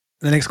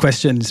The next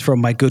question is from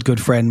my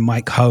good friend,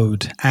 Mike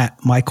Hode, at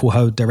Michael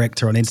Hode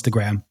Director on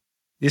Instagram.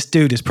 This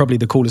dude is probably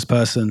the coolest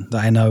person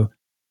that I know.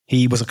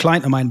 He was a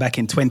client of mine back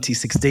in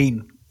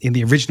 2016 in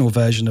the original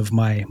version of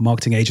my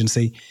marketing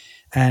agency.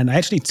 And I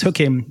actually took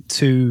him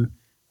to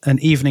an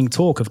evening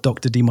talk of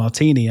Dr.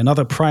 Demartini,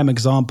 another prime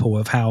example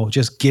of how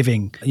just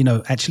giving,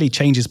 actually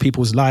changes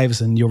people's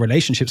lives and your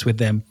relationships with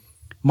them.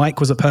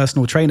 Mike was a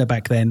personal trainer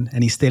back then,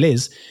 and he still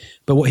is.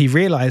 But what he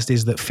realized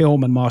is that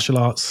film and martial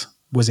arts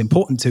was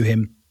important to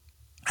him.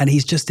 And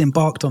he's just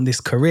embarked on this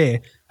career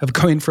of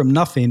going from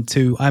nothing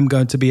to, I'm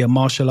going to be a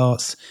martial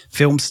arts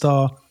film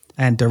star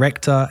and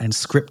director and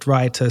script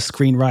writer,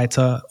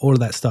 screenwriter, all of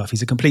that stuff.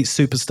 He's a complete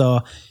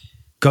superstar.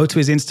 Go to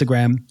his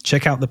Instagram,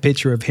 check out the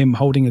picture of him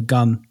holding a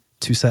gun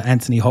to Sir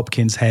Anthony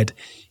Hopkins' head.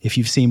 If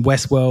you've seen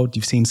Westworld,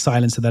 you've seen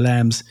Silence of the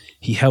Lambs,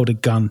 he held a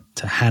gun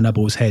to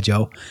Hannibal's head,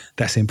 yo.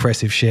 That's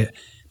impressive shit.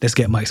 Let's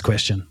get Mike's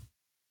question.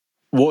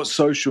 What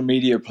social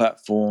media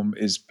platform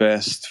is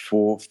best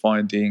for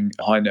finding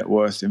high net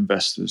worth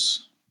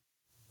investors?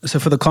 So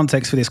for the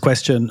context for this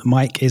question,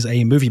 Mike is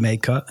a movie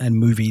maker, and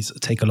movies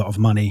take a lot of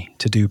money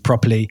to do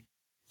properly,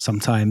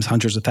 sometimes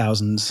hundreds of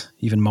thousands,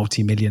 even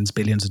multi-millions,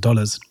 billions of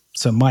dollars.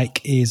 So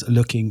Mike is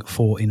looking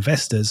for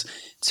investors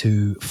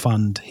to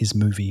fund his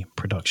movie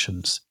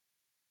productions.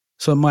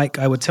 So Mike,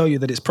 I would tell you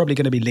that it's probably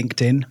going to be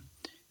LinkedIn.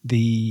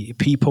 The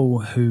people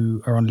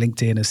who are on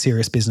LinkedIn are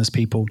serious business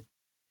people.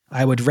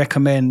 I would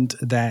recommend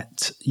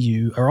that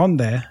you are on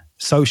there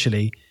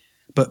socially,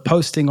 but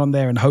posting on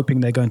there and hoping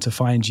they're going to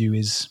find you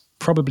is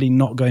probably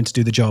not going to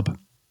do the job.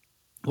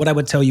 What I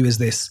would tell you is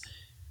this: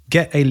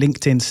 get a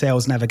LinkedIn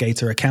Sales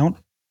Navigator account.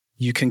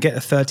 You can get a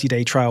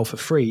 30-day trial for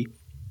free,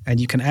 and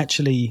you can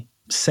actually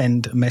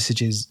send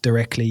messages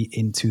directly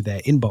into their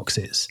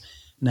inboxes.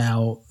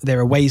 Now, there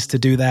are ways to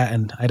do that,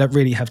 and I don't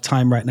really have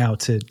time right now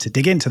to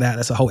dig into that.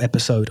 That's a whole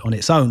episode on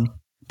its own.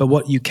 But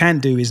what you can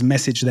do is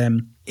message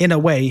them in a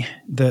way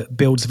that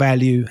builds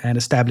value and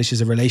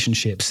establishes a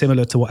relationship,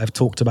 similar to what I've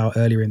talked about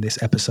earlier in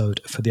this episode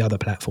for the other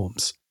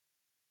platforms.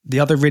 The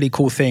other really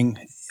cool thing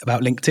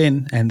about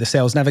LinkedIn and the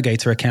Sales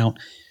Navigator account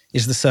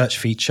is the search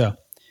feature.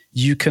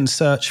 You can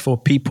search for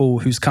people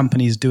whose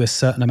companies do a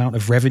certain amount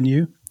of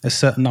revenue, a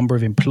certain number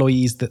of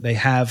employees that they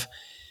have,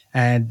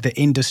 and the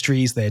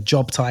industries, their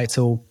job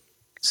title.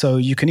 So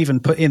you can even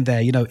put in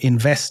there,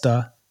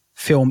 investor,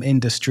 film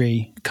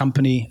industry,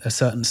 company, a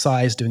certain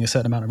size, doing a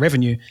certain amount of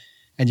revenue,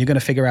 and you're going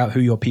to figure out who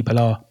your people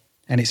are.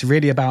 And it's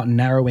really about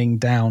narrowing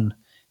down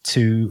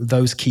to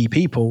those key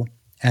people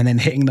and then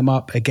hitting them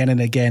up again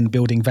and again,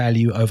 building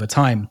value over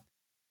time.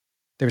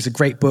 There is a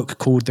great book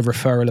called The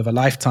Referral of a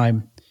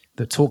Lifetime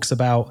that talks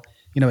about,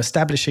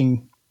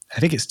 establishing, I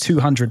think it's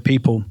 200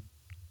 people,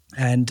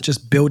 and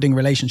just building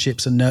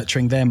relationships and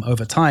nurturing them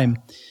over time.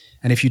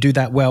 And if you do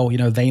that well,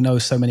 they know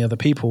so many other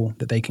people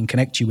that they can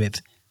connect you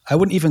with. I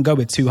wouldn't even go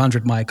with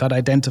 200, Mike. I'd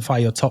identify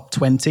your top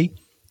 20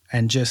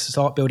 and just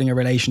start building a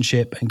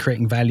relationship and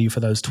creating value for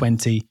those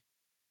 20.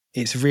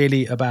 It's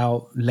really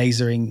about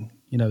lasering,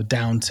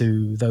 down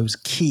to those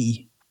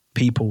key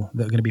people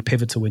that are going to be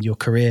pivotal in your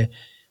career.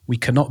 We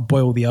cannot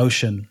boil the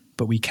ocean,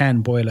 but we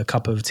can boil a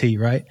cup of tea,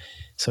 right?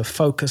 So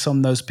focus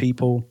on those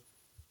people,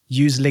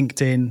 use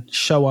LinkedIn,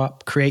 show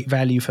up, create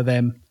value for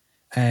them.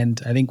 And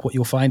I think what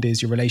you'll find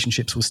is your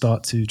relationships will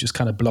start to just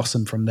kind of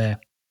blossom from there.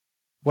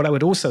 What I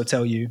would also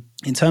tell you,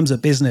 in terms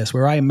of business,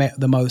 where I met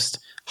the most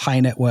high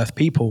net worth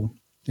people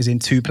is in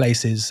two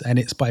places, and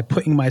it's by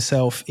putting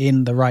myself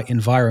in the right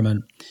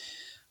environment.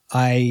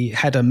 I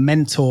had a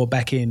mentor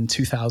back in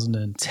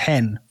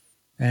 2010,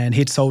 and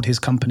he'd sold his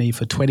company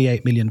for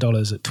 $28 million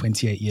at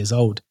 28 years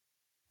old.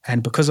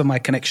 And because of my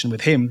connection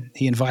with him,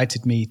 he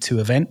invited me to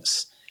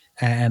events,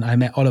 and I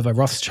met Oliver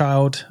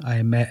Rothschild.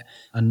 I met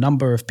a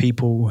number of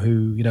people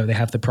who, they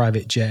have the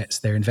private jets,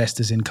 they're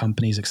investors in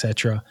companies,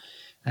 etc.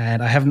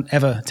 And I haven't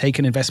ever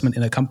taken investment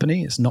in a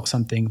company. It's not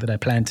something that I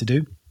plan to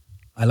do.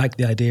 I like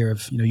the idea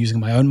of, using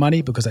my own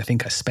money because I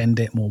think I spend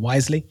it more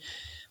wisely.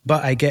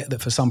 But I get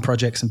that for some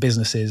projects and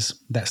businesses,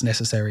 that's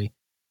necessary.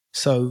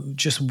 So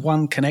just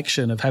one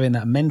connection of having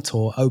that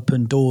mentor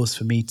opened doors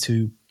for me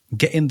to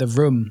get in the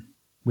room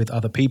with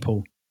other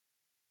people.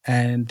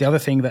 And the other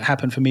thing that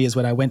happened for me is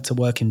when I went to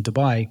work in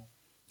Dubai,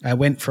 I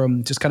went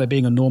from just kind of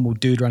being a normal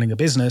dude running a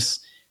business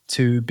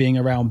to being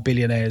around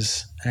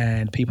billionaires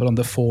and people on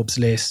the Forbes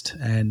list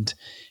and,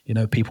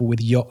 people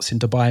with yachts in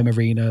Dubai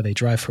Marina. They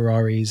drive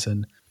Ferraris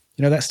and,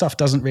 that stuff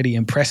doesn't really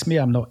impress me.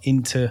 I'm not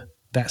into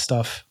that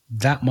stuff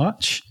that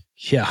much.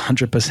 Yeah,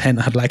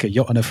 100%. I'd like a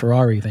yacht and a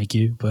Ferrari, thank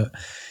you. But,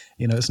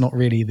 it's not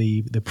really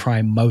the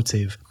prime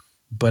motive.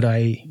 But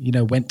I,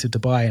 went to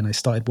Dubai and I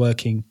started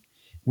working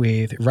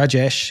with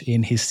Rajesh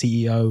in his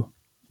CEO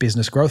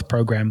business growth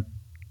program.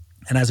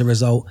 And as a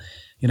result,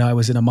 I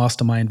was in a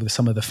mastermind with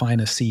some of the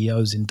finest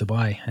CEOs in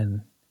Dubai,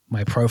 and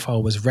my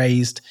profile was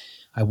raised.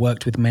 I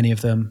worked with many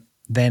of them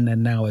then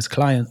and now as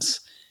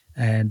clients,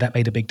 and that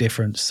made a big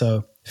difference.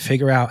 So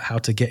figure out how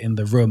to get in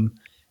the room,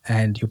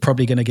 and you're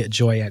probably going to get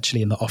joy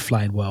actually in the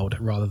offline world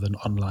rather than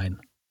online.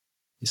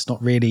 It's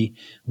not really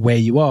where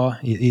you are,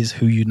 it is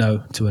who you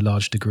know to a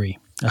large degree.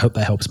 I hope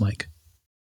that helps, Mike.